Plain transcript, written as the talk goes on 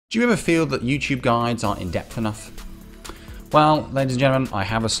Do you ever feel that YouTube guides aren't in depth enough? Well, ladies and gentlemen, I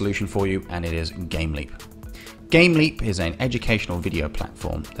have a solution for you, and it is GameLeap. GameLeap is an educational video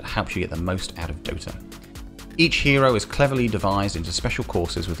platform that helps you get the most out of Dota. Each hero is cleverly devised into special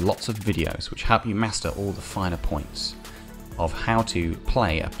courses with lots of videos which help you master all the finer points of how to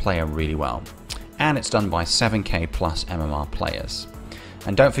play a player really well. And it's done by 7K plus MMR players.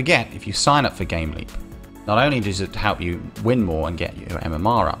 And don't forget, if you sign up for GameLeap, not only does it help you win more and get your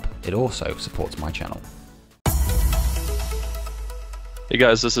MMR up, it also supports my channel. Hey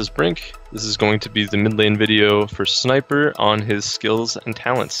guys, this is Brink. This is going to be the mid lane video for Sniper on his skills and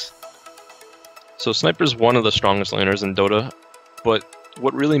talents. So Sniper is one of the strongest laners in Dota, but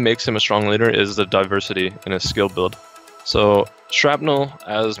what really makes him a strong laner is the diversity in his skill build. So Shrapnel,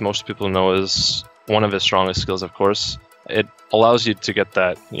 as most people know, is one of his strongest skills, of course. It allows you to get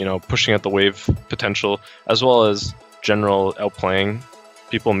that, pushing at the wave potential, as well as general outplaying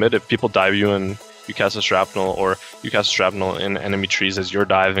people mid. If people dive you and you cast a Shrapnel, or you cast a Shrapnel in enemy trees as you're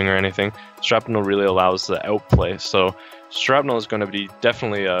diving or anything, Shrapnel really allows the outplay. So Shrapnel is going to be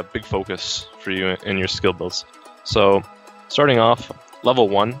definitely a big focus for you in your skill builds. So starting off, level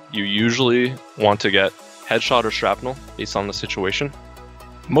 1, you usually want to get Headshot or Shrapnel based on the situation.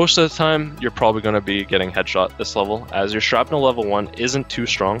 Most of the time, you're probably going to be getting Headshot this level, as your Shrapnel level 1 isn't too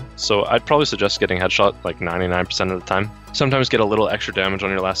strong, so I'd probably suggest getting Headshot like 99% of the time. Sometimes get a little extra damage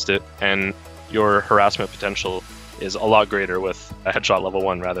on your last hit, and your harassment potential is a lot greater with a Headshot level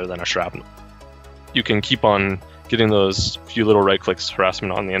 1 rather than a Shrapnel. You can keep on getting those few little right clicks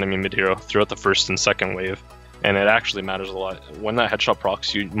harassment on the enemy mid-hero throughout the first and second wave, and it actually matters a lot. When that Headshot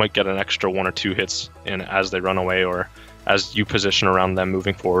procs, you might get an extra 1 or 2 hits in as they run away, or as you position around them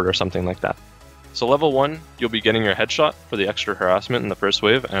moving forward or something like that. So level 1, you'll be getting your Headshot for the extra harassment in the first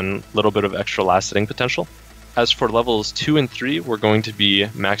wave and a little bit of extra last hitting potential. As for levels 2 and 3, we're going to be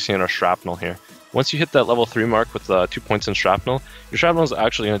maxing out our Shrapnel here. Once you hit that level 3 mark with 2 points in Shrapnel, your Shrapnel is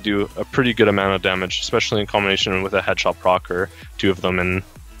actually going to do a pretty good amount of damage, especially in combination with a Headshot proc or 2 of them in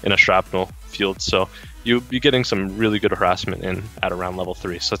a Shrapnel field. So you'll be getting some really good harassment in at around level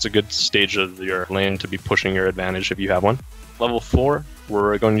 3. So that's a good stage of your lane to be pushing your advantage if you have one. Level 4,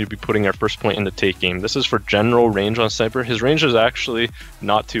 we're going to be putting our first point into take aim. This is for general range on Sniper. His range is actually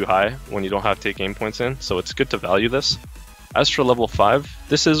not too high when you don't have take aim points in, so it's good to value this. As for level 5,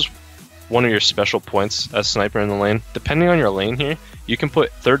 this is one of your special points as Sniper in the lane. Depending on your lane here, you can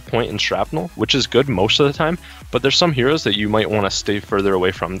put third point in Shrapnel, which is good most of the time, but there's some heroes that you might want to stay further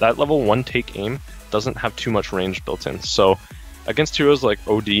away from. That level 1 take aim doesn't have too much range built in, so against heroes like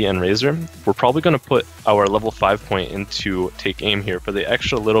OD and Razor, we're probably going to put our level 5 point into take aim here for the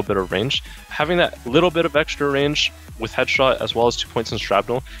extra little bit of range. Having that little bit of extra range with Headshot as well as 2 points in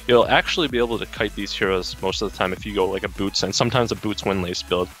Shrapnel, you'll actually be able to kite these heroes most of the time if you go like a Boots, and sometimes a Boots win lace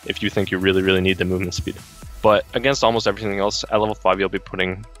build if you think you really need the movement speed. But against almost everything else, at level 5 you'll be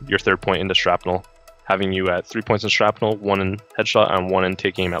putting your third point into Shrapnel, having you at 3 points in Shrapnel, 1 in Headshot, and 1 in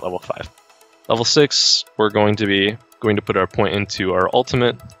take aim at level 5. Level 6, we're going to put our point into our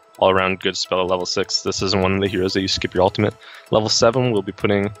ultimate, all around good spell at level 6. This isn't one of the heroes that you skip your ultimate. Level 7, we'll be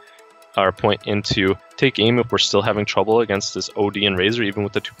putting our point into take aim if we're still having trouble against this OD and Razor, even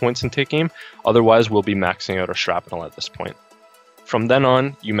with the 2 points in take aim. Otherwise, we'll be maxing out our Shrapnel at this point. From then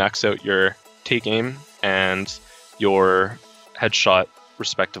on, you max out your take aim and your Headshot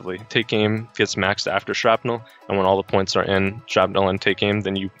respectively. Take aim gets maxed after Shrapnel, and when all the points are in Shrapnel and take aim,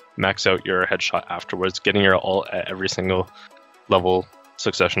 then you max out your Headshot afterwards, getting your ult at every single level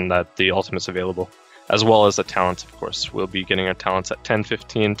succession that the ultimate's available. As well as the talents, of course. We'll be getting our talents at 10,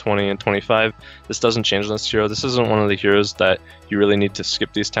 15, 20, and 25. This doesn't change on this hero. This isn't one of the heroes that you really need to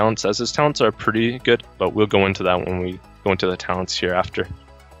skip these talents, as his talents are pretty good, but we'll go into that when we go into the talents here after.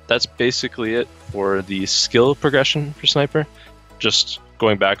 That's basically it for the skill progression for Sniper. Just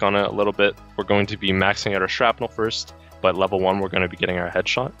going back on it a little bit, we're going to be maxing out our Shrapnel first, but level 1 we're going to be getting our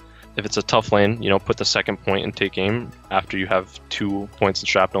Headshot. If it's a tough lane, put the second point and take aim after you have 2 points in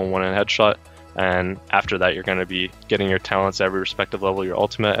Shrapnel and 1 in Headshot, and after that you're going to be getting your talents every respective level, your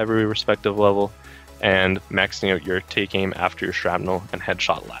ultimate every respective level, and maxing out your take aim after your Shrapnel and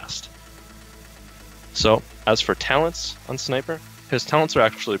Headshot last. So as for talents on Sniper, his talents are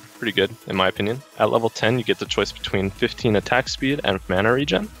actually pretty good, in my opinion. At level 10, you get the choice between 15 attack speed and mana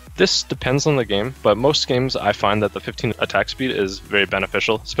regen. This depends on the game, but most games I find that the 15 attack speed is very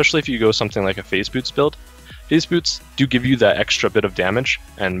beneficial, especially if you go something like a Phase Boots build. Phase Boots do give you that extra bit of damage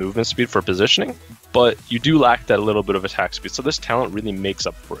and movement speed for positioning, but you do lack that little bit of attack speed, so this talent really makes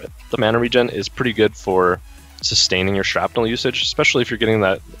up for it. The mana regen is pretty good for sustaining your shrapnel usage, especially if you're getting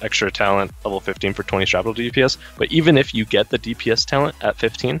that extra talent level 15 for 20 shrapnel DPS. But even if you get the DPS talent at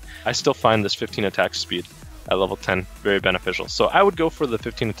 15, I still find this 15 attack speed at level 10 very beneficial. So I would go for the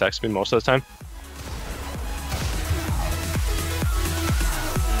 15 attack speed most of the time.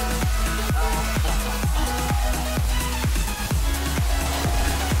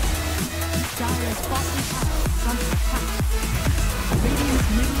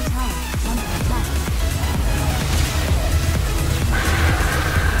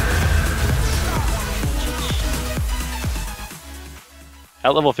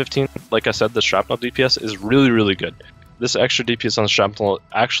 At level 15, like I said, the shrapnel DPS is really, really good. This extra DPS on the shrapnel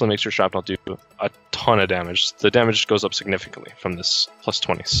actually makes your shrapnel do a ton of damage. The damage goes up significantly from this plus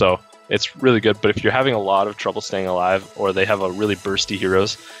 20, so it's really good. But if you're having a lot of trouble staying alive, or they have a really bursty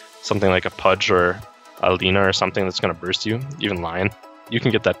heroes, something like a Pudge or a Lina or something that's going to burst you, even Lion, you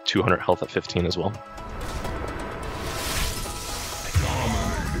can get that 200 health at 15 as well.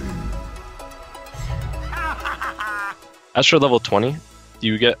 As for level 20,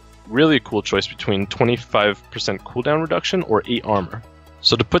 you get really a cool choice between 25% cooldown reduction or 8 armor.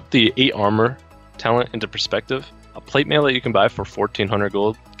 So to put the 8 armor talent into perspective, a plate mail that you can buy for 1400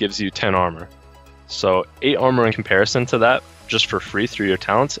 gold gives you 10 armor. So 8 armor in comparison to that, just for free through your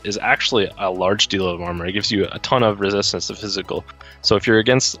talents, is actually a large deal of armor. It gives you a ton of resistance to physical. So if you're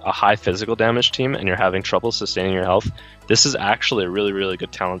against a high physical damage team and you're having trouble sustaining your health, this is actually a really, really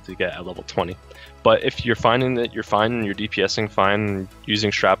good talent to get at level 20. But if you're finding that you're fine and you're DPSing fine, using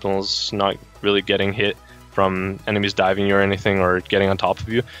shrapnels, not really getting hit from enemies diving you or anything or getting on top of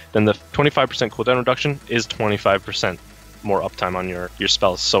you, then the 25% cooldown reduction is 25% more uptime on your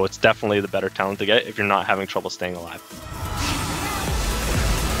spells. So it's definitely the better talent to get if you're not having trouble staying alive.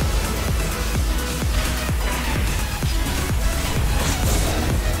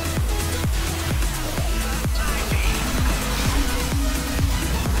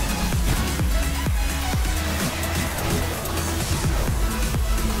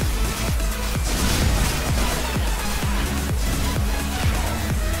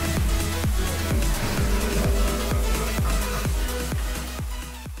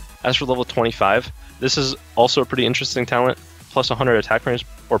 As for level 25, this is also a pretty interesting talent, plus 100 attack range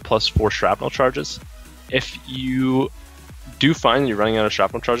or plus 4 shrapnel charges. If you do find you're running out of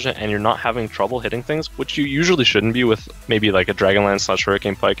shrapnel charges and you're not having trouble hitting things, which you usually shouldn't be with maybe like a Dragonlance /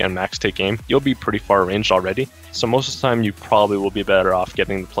 Hurricane Pike and max take aim, you'll be pretty far ranged already. So most of the time you probably will be better off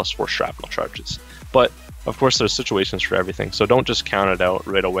getting the plus 4 shrapnel charges. But of course there's situations for everything, so don't just count it out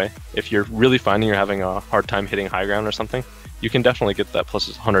right away. If you're really finding you're having a hard time hitting high ground or something, you can definitely get that plus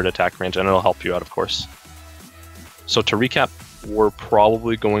 100 attack range and it'll help you out, of course. So to recap, we're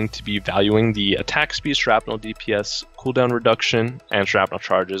probably going to be valuing the attack speed, shrapnel DPS, cooldown reduction, and shrapnel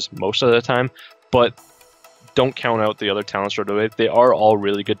charges most of the time, but don't count out the other talents right away. They are all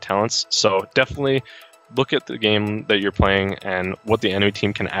really good talents, so definitely look at the game that you're playing and what the enemy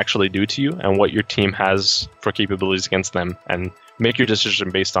team can actually do to you and what your team has for capabilities against them, and make your decision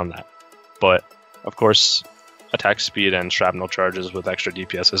based on that. But of course, attack speed and shrapnel charges with extra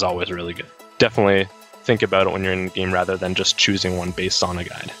DPS is always really good. Definitely think about it when you're in the game rather than just choosing one based on a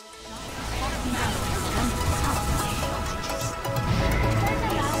guide.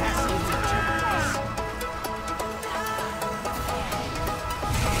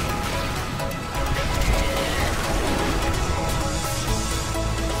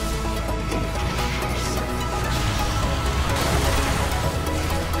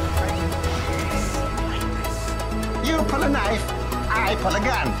 You pull a knife, I pull a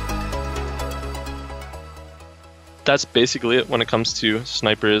gun. That's basically it when it comes to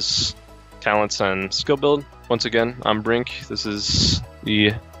snipers, talents, and skill build. Once again, I'm Brink. This is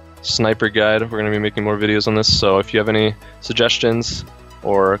the sniper guide. We're going to be making more videos on this, so if you have any suggestions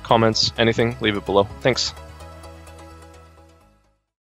or comments, anything, leave it below. Thanks.